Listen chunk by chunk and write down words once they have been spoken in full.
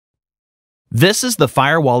This is the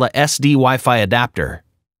Firewalla SD Wi-Fi adapter.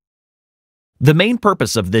 The main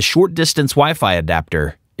purpose of this short-distance Wi-Fi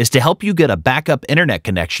adapter is to help you get a backup internet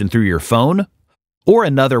connection through your phone or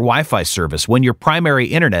another Wi-Fi service when your primary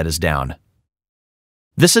internet is down.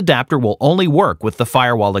 This adapter will only work with the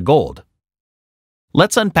Firewalla Gold.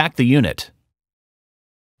 Let's unpack the unit.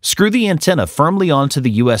 Screw the antenna firmly onto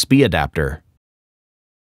the USB adapter,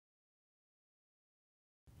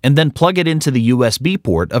 and then plug it into the USB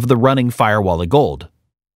port of the running Firewalla Gold.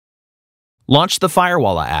 Launch the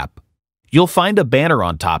Firewalla app. You'll find a banner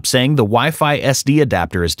on top saying the Wi-Fi SD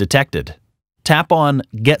adapter is detected. Tap on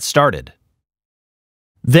Get Started.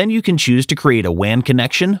 Then you can choose to create a WAN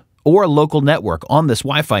connection or a local network on this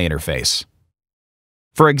Wi-Fi interface.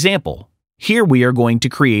 For example, here we are going to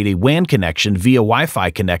create a WAN connection via Wi-Fi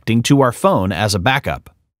connecting to our phone as a backup.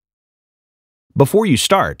 Before you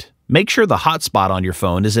start, make sure the hotspot on your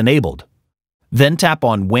phone is enabled. Then tap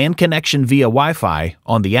on WAN connection via Wi-Fi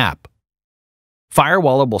on the app.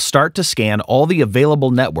 Firewalla will start to scan all the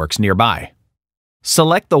available networks nearby.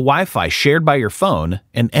 Select the Wi-Fi shared by your phone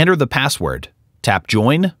and enter the password. Tap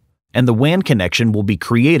Join, and the WAN connection will be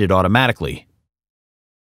created automatically.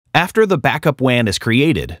 After the backup WAN is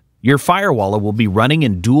created, your Firewalla will be running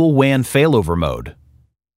in dual WAN failover mode.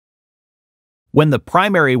 When the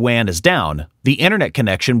primary WAN is down, the internet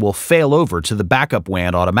connection will fail over to the backup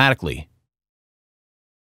WAN automatically.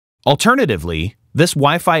 Alternatively, this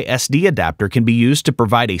Wi-Fi SD adapter can be used to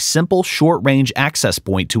provide a simple short-range access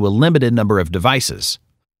point to a limited number of devices.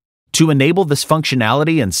 To enable this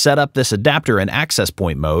functionality and set up this adapter in access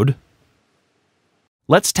point mode,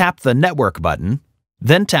 let's tap the Network button,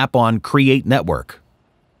 then tap on Create Network.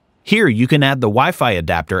 Here you can add the Wi-Fi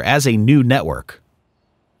adapter as a new network,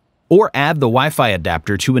 or add the Wi-Fi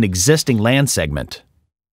adapter to an existing LAN segment.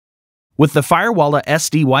 With the Firewalla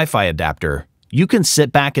SD Wi-Fi adapter, you can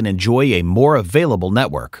sit back and enjoy a more available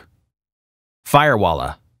network.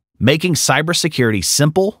 Firewalla, making cybersecurity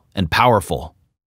simple and powerful.